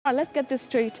Let's get this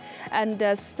straight and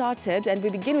started, and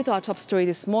we begin with our top story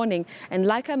this morning. And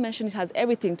like I mentioned, it has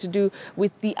everything to do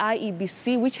with the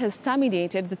IEBC, which has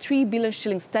terminated the 3 billion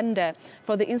shillings tender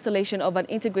for the installation of an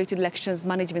integrated elections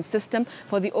management system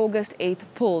for the August 8th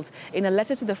polls. In a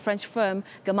letter to the French firm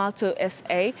Gemalto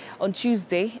SA on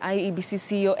Tuesday, IEBC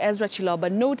CEO Ezra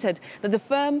Chiloba noted that the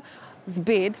firm's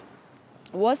bid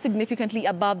was significantly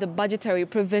above the budgetary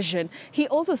provision. He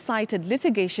also cited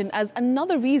litigation as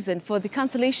another reason for the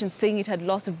cancellation, saying it had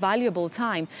lost valuable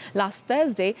time. Last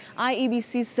Thursday,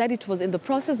 IEBC said it was in the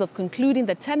process of concluding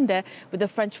the tender with the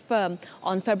French firm.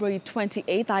 On February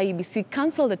 28th, IEBC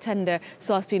cancelled the tender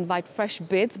so as to invite fresh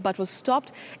bids, but was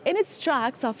stopped in its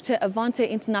tracks after Avante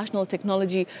International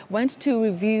Technology went to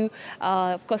review,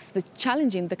 of course,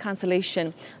 challenging the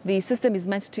cancellation. The system is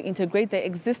meant to integrate the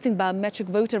existing biometric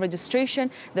voter registration,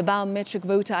 the biometric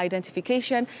voter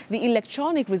identification, the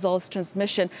electronic results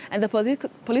transmission, and the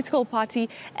political party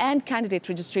and candidate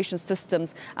registration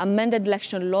systems. Amended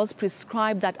election laws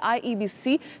prescribe that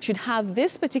IEBC should have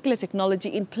this particular technology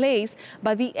in place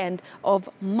by the end of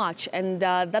March. And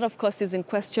that, of course, is in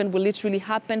question. Will it really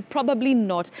happen? Probably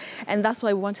not. And that's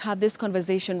why we want to have this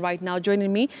conversation right now.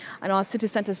 Joining me in our City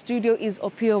Centre studio is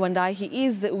Mp-Opiyo Wandayi. He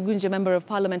is the Ugunja Member of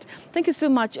Parliament. Thank you so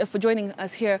much for joining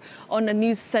us here on the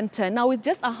News Centre. Now, with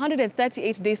just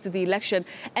 138 days to the election,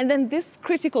 and then this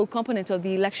critical component of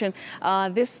the election,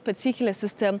 this particular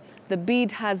system, the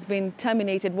bid has been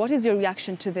terminated. What is your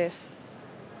reaction to this?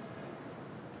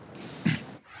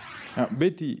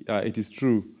 Betty, it is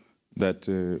true that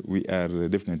we are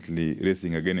definitely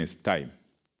racing against time.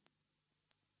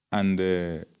 And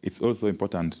it's also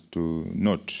important to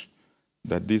note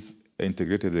that this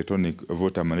integrated electronic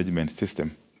voter management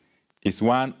system is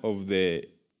one of the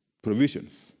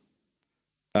provisions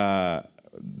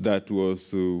that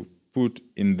was put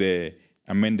in the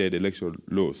amended election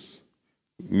laws,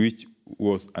 which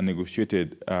was a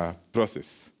negotiated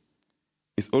process.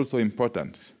 It's also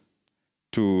important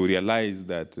to realize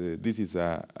that this is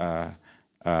a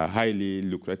highly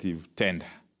lucrative tender,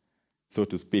 so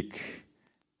to speak,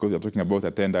 because we're talking about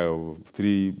a tender of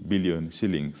 3 billion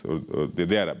shillings or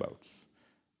thereabouts.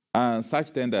 And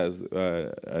such tenders,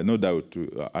 no doubt,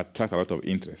 attract a lot of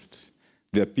interest.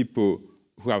 There are people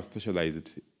who have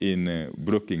specialized in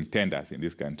brokering tenders in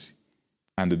this country,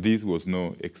 and this was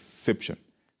no exception.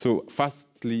 So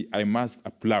firstly, I must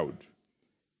applaud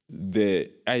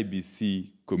the IEBC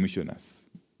commissioners,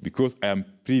 because I am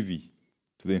privy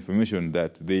to the information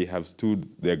that they have stood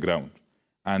their ground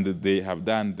and they have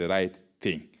done the right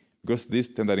thing, because this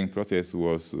tendering process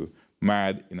was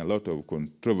mired in a lot of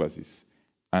controversies,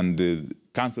 and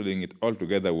cancelling it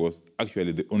altogether was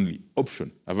actually the only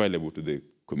option available to the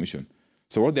Commission.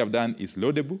 So what they have done is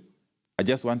laudable. I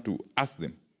just want to ask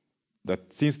them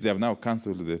that since they have now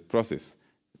cancelled the process,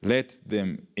 let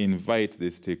them invite the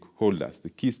stakeholders, the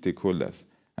key stakeholders.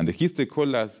 And the key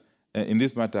stakeholders in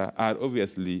this matter are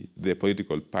obviously the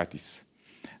political parties,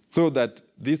 so that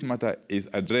this matter is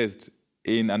addressed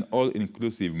in an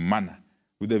all-inclusive manner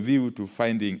with a view to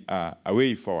finding a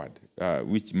way forward,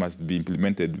 which must be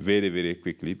implemented very, very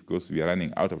quickly because we are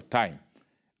running out of time.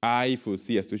 I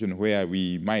foresee a situation where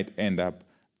we might end up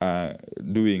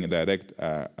doing direct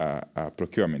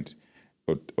procurement,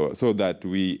 so that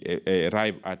we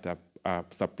arrive at a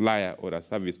supplier or a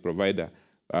service provider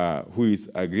who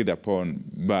is agreed upon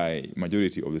by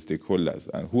majority of the stakeholders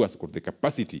and who has got the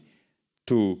capacity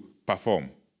to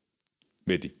perform.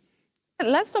 Betty.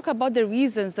 Let's talk about the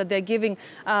reasons that they're giving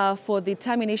for the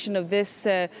termination of this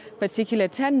particular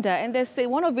tender. And they say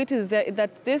one of it is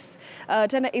that this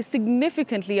tender is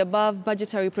significantly above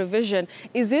budgetary provision.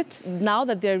 Is it now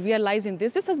that they're realizing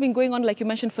this? This has been going on, like you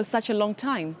mentioned, for such a long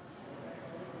time.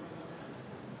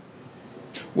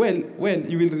 Well,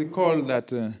 you will recall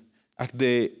that at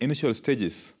the initial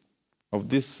stages of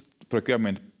this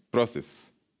procurement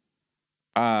process,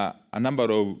 a number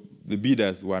of the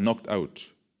bidders were knocked out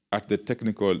at the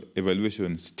technical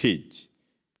evaluation stage.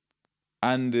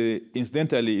 And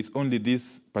incidentally, it's only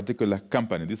this particular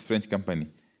company, this French company,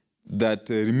 that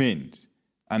remained,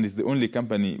 and is the only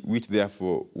company which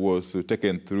therefore was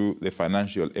taken through the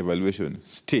financial evaluation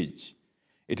stage.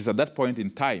 It is at that point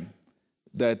in time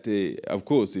that, of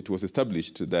course, it was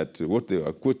established that what they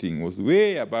were quoting was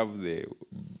way above the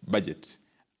budget,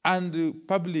 and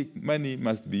public money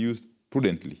must be used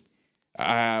prudently.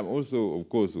 I am also, of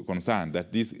course, concerned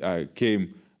that this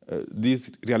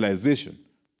this realization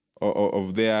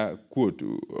of their quote,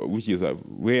 which is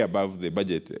way above the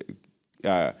budget,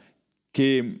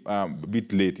 came a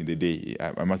bit late in the day,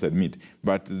 I must admit.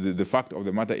 But the fact of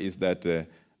the matter is that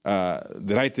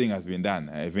the right thing has been done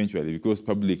eventually, because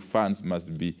public funds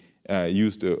must be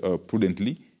used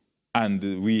prudently.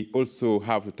 And we also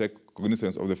have to take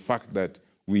cognizance of the fact that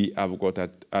we have got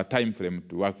a time frame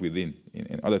to work within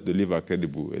in order to deliver a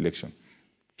credible election.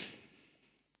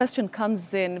 Question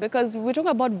comes in because we're talking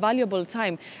about valuable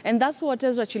time, and that's what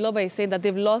Ezra Chiloba is saying, that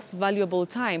they've lost valuable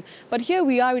time. But here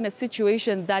we are in a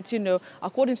situation that, you know,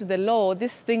 according to the law,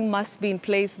 this thing must be in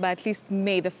place by at least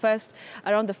May,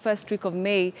 around the first week of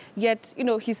May. Yet, you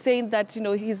know, he's saying that, you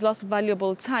know, he's lost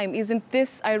valuable time. Isn't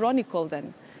this ironical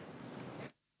then?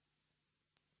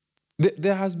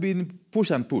 There has been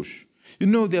push and push. You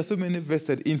know, there are so many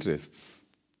vested interests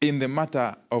in the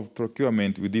matter of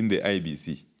procurement within the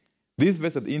IEBC. These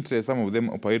vested interests, some of them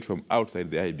operate from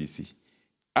outside the IEBC.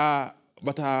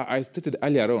 But I stated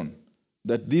earlier on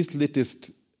that this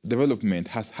latest development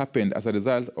has happened as a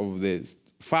result of the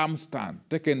firm stand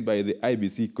taken by the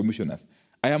IEBC commissioners.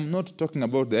 I am not talking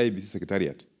about the IEBC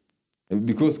secretariat,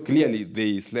 because clearly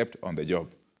they slept on the job.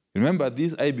 Remember,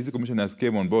 these IEBC commissioners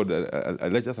came on board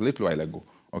just a little while ago,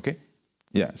 okay?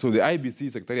 Yeah, so the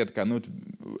IEBC secretariat cannot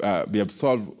be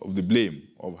absolved of the blame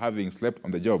of having slept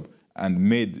on the job and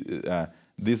made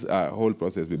this whole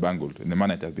process be bungled in the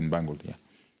manner it has been bungled. Yeah.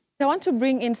 I want to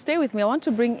bring in, stay with me, I want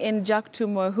to bring in Jack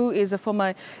Tumor, who is a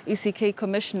former ECK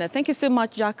commissioner. Thank you so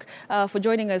much, Jack, for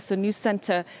joining us on News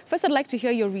Center. First, I'd like to hear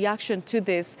your reaction to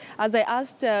this. As I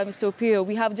asked Mr. Opiyo,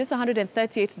 we have just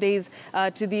 138 days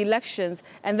to the elections,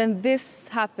 and then this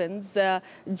happens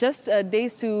just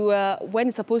days to when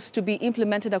it's supposed to be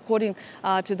implemented according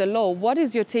to the law. What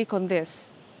is your take on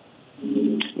this?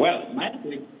 Well, my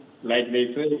take, like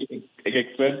they say,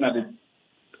 extraordinary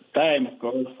time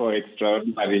calls for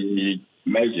extraordinary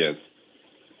measures.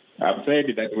 I've said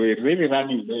that we're really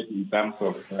running late in terms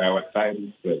of our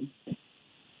time frame.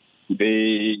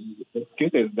 The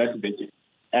excuses that the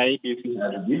IEBC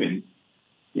has given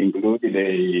include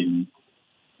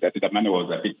that the money was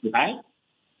a bit too high.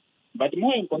 But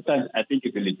more important, I think,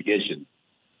 is the litigation.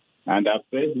 And I've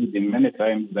said it many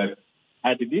times that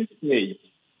at this stage,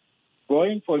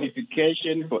 going for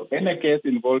litigation for any case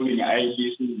involving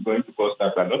IEBC is going to cost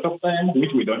us a lot of time,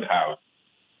 which we don't have.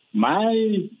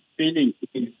 My feeling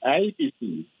is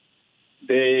IEBC,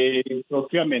 the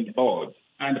procurement board,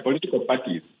 and the political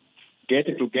parties get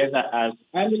together as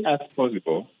early as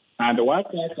possible and work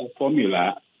out a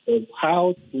formula of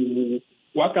how to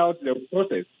work out the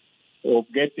process of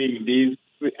getting these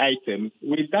items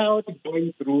without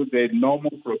going through the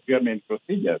normal procurement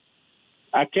procedures.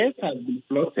 A case has been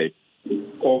floated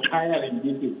of hiring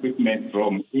this equipment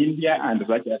from India and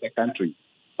such other countries.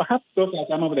 Perhaps those are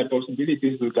some of the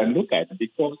possibilities we can look at,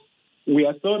 because we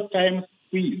are so time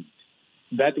squeezed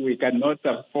that we cannot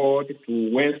afford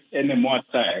to waste any more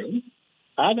time.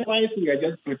 Otherwise, we are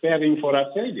just preparing for a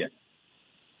failure.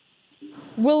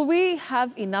 Will we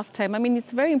have enough time? I mean,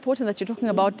 it's very important that you're talking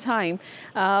about time,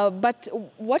 but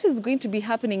what is going to be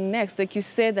happening next? Like you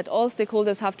said, that all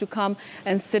stakeholders have to come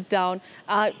and sit down.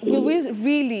 Will we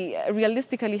really,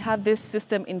 realistically have this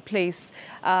system in place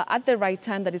at the right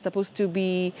time that is supposed to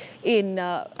be in,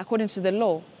 according to the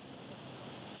law?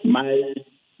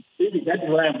 That's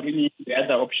why I'm bringing the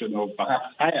other option of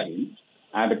perhaps hiring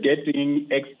and getting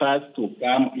experts to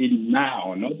come in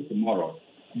now, not tomorrow.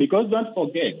 Because don't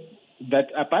forget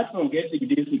that apart from getting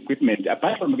this equipment,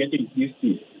 apart from getting these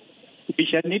things, we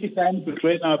shall need time to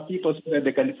train our people so that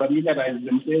they can familiarize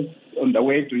themselves on the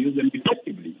way to use them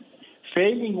effectively.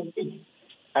 Failing which,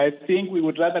 I think we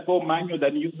would rather go manual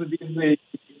than use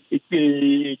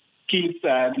these kits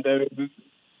and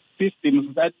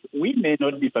systems that we may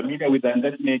not be familiar with and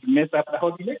that may mess up the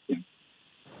whole election.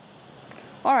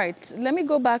 All right, let me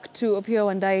go back to Opiyo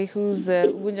Wandayi, who's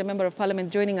the Ugunja Member of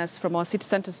Parliament, joining us from our City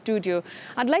Centre studio.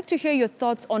 I'd like to hear your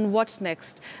thoughts on what's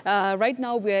next. Right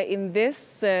now, we're in this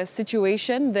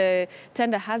situation. The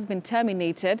tender has been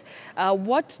terminated.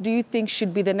 What do you think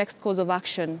should be the next course of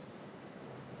action?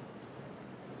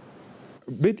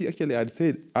 Betty, actually, I'd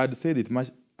said it much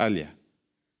earlier,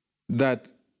 that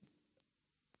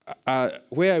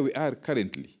where we are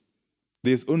currently,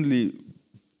 there's only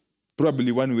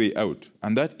probably one way out,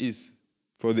 and that is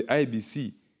for the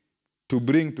IEBC to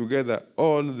bring together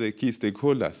all the key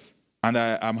stakeholders. And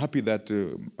I'm happy that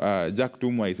Jack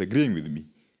Tumor is agreeing with me.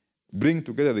 Bring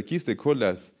together the key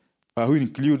stakeholders who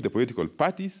include the political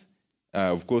parties,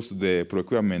 of course, the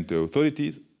procurement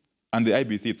authorities, and the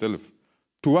IEBC itself,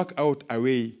 to work out a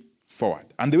way forward.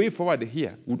 And the way forward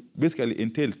here would basically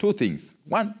entail two things.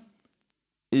 One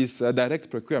is direct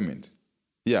procurement.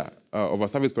 Of a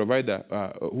service provider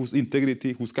whose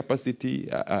integrity, whose capacity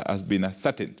has been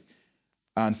ascertained.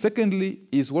 And secondly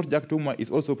is what Jack Tumor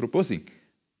is also proposing,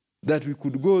 that we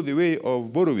could go the way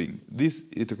of borrowing this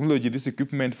technology, this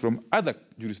equipment from other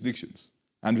jurisdictions.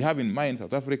 And we have in mind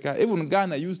South Africa. Even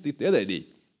Ghana used it the other day,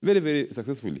 very, very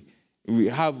successfully. We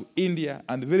have India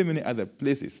and very many other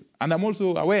places. And I'm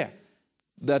also aware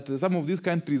that some of these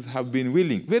countries have been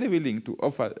willing, very willing, to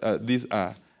offer this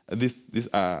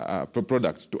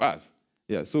product to us.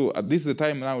 Yeah, so this is the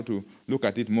time now to look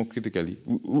at it more critically,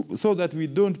 so that we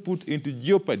don't put into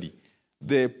jeopardy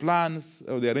the plans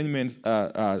or the arrangements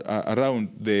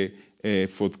around the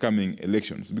forthcoming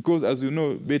elections. Because as you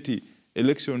know, Betty,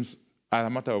 elections are a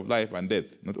matter of life and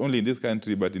death, not only in this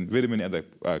country, but in very many other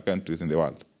countries in the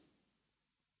world.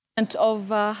 And of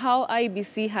how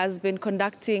IEBC has been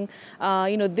conducting,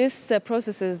 these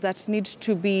processes that need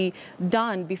to be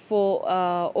done before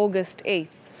August 8th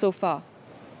so far?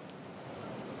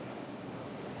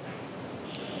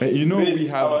 We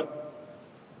have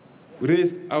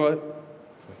raised our...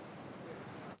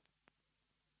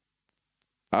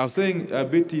 I was saying,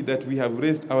 Betty, that we have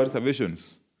raised our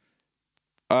reservations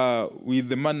with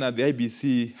the manner the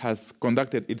IEBC has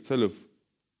conducted itself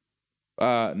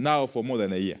now for more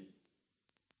than a year.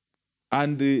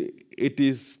 And it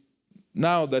is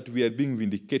now that we are being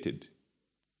vindicated.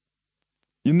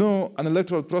 You know, an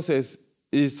electoral process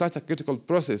is such a critical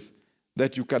process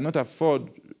that you cannot afford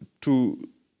to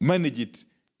manage it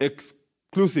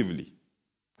exclusively.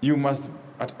 You must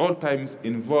at all times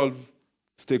involve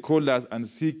stakeholders and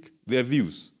seek their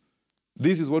views.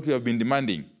 This is what we have been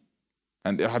demanding.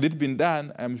 And had it been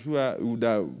done, I'm sure we would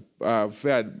have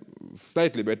fared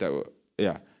slightly better,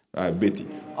 Betty.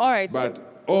 All right.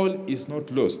 But all is not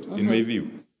lost, in my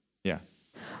view. Yeah.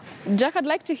 Jack, I'd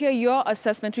like to hear your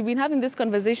assessment. We've been having these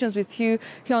conversations with you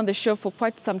here on the show for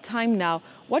quite some time now.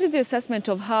 What is your assessment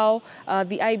of how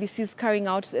the IEBC is carrying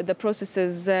out the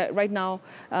processes right now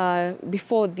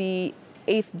before the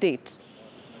 8th date?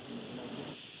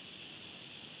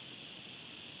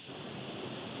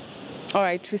 All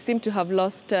right, we seem to have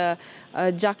lost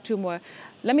Jack Tumor.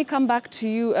 Let me come back to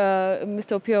you,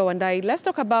 Mr. Opiyo Wandayi. Let's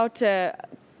talk about the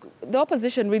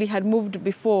opposition really had moved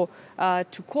before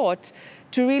to court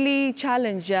to really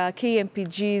challenge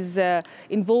KMPG's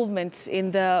involvement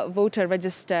in the voter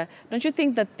register. Don't you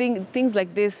think that things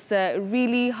like this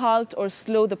really halt or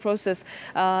slow the process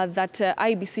that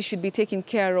IEBC should be taking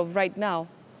care of right now?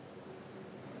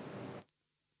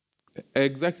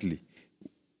 Exactly.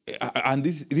 And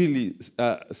this really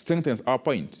strengthens our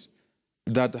point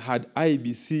that had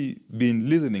IEBC been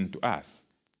listening to us,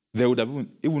 there would have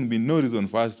even been no reason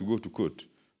for us to go to court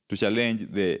to challenge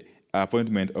the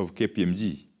appointment of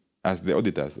KPMG as the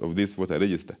auditors of this voter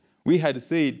register. We had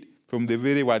said from the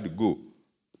very word go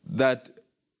that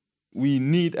we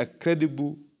need a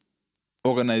credible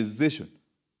organization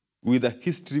with a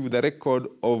history, with a record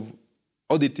of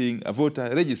auditing a voter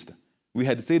register. We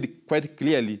had said quite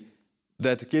clearly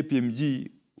that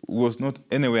KPMG was not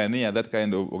anywhere near that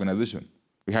kind of organization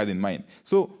we had in mind.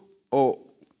 So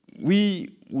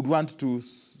we would want to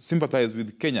sympathize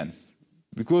with Kenyans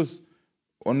because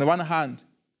on the one hand,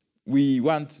 we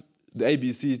want the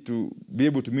IEBC to be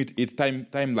able to meet its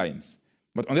timelines.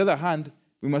 But on the other hand,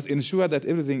 we must ensure that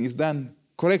everything is done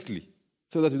correctly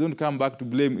so that we don't come back to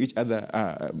blame each other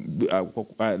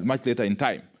much later in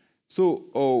time.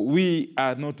 So we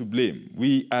are not to blame.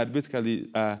 We are basically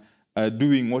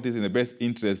doing what is in the best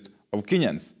interest of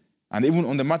Kenyans. And even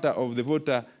on the matter of the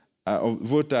voter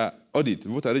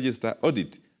register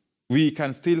audit, we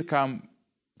can still come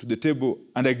to the table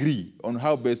and agree on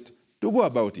how best to go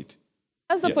about it.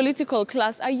 As the political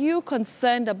class, are you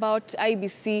concerned about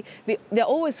IEBC? They're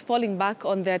always falling back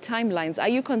on their timelines. Are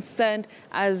you concerned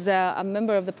as a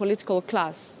member of the political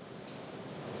class?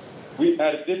 We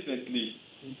are definitely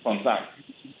concerned.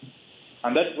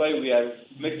 And that's why we are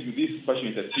making this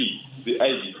passionate appeal to the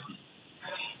IEBC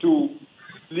to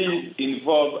please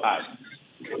involve us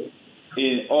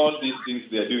in all these things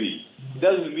they are doing. It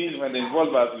doesn't mean when they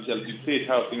involve us, we shall dictate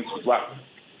how things should work.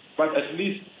 But at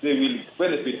least they will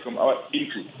benefit from our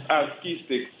input as key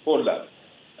stakeholders.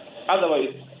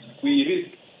 Otherwise, we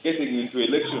risk getting into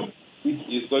election which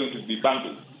is going to be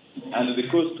bungled. And the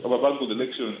cost of a bungled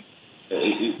election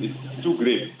is too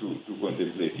great to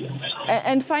contemplate here.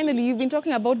 And finally, you've been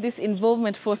talking about this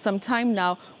involvement for some time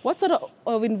now. What sort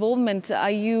of involvement are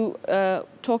you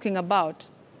talking about?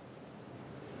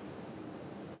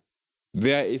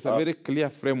 There is a very clear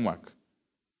framework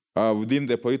within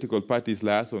the political parties'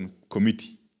 liaison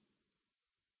committee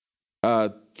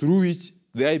through which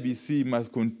the IEBC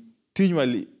must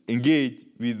continually engage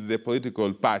with the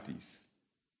political parties.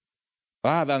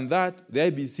 Rather than that, the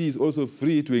IEBC is also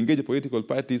free to engage political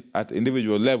parties at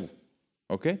individual level,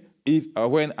 okay? If,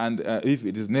 when and if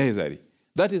it is necessary.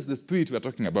 That is the spirit we're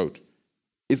talking about.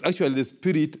 It's actually the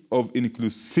spirit of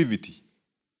inclusivity,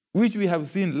 which we have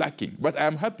seen lacking. But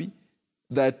I'm happy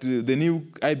that the new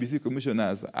IEBC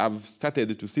commissioners have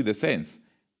started to see the sense,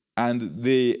 and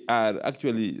they are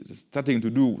actually starting to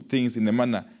do things in the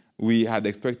manner we had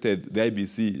expected the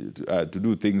IEBC to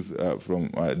do things from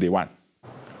day one.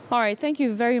 All right, thank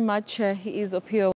you very much. He is Opiyo